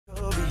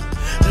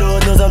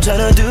I'm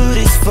tryna do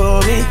this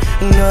for me.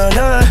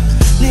 No,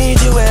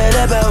 need you at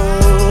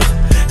about.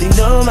 They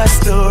know my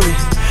story.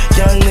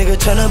 Young nigga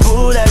tryna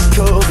boo that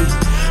Kobe.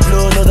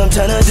 Lord knows I'm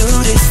tryna do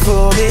this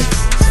for me.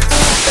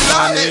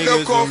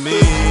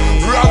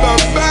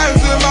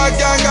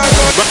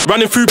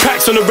 Running through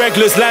packs on the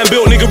regulars, land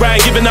built nigga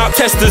round giving out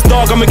testers.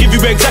 Dog, I'ma give you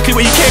exactly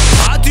what you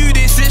came. I do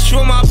this, it's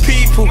for my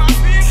people.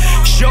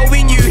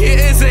 Showing you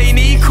hitters ain't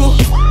equal.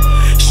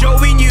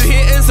 Showing you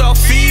hitters are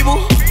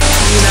feeble.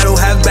 I don't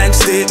have bank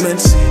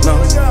statements, no.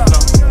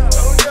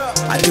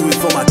 I do it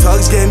for my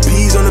thugs getting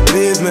peas on the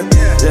pavement,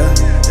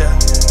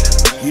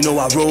 yeah. You know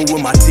I roll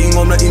with my team,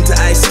 I'm not into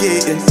ice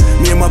skating.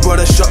 Me and my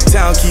brother shut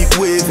town, keep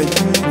waving.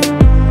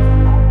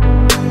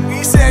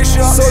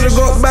 So they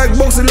got back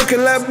boxing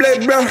looking like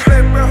Blake Brown.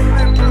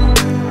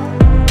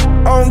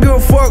 I don't give a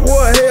fuck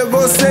what hell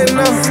gon' say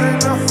now.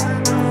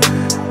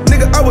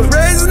 Nigga, I was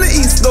raised in the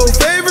east, no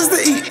favors to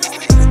eat.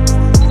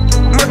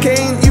 My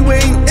cane, you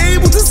ain't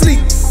able to sleep.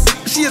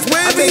 She is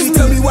waving.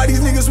 Tell me why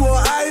these niggas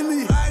want ice.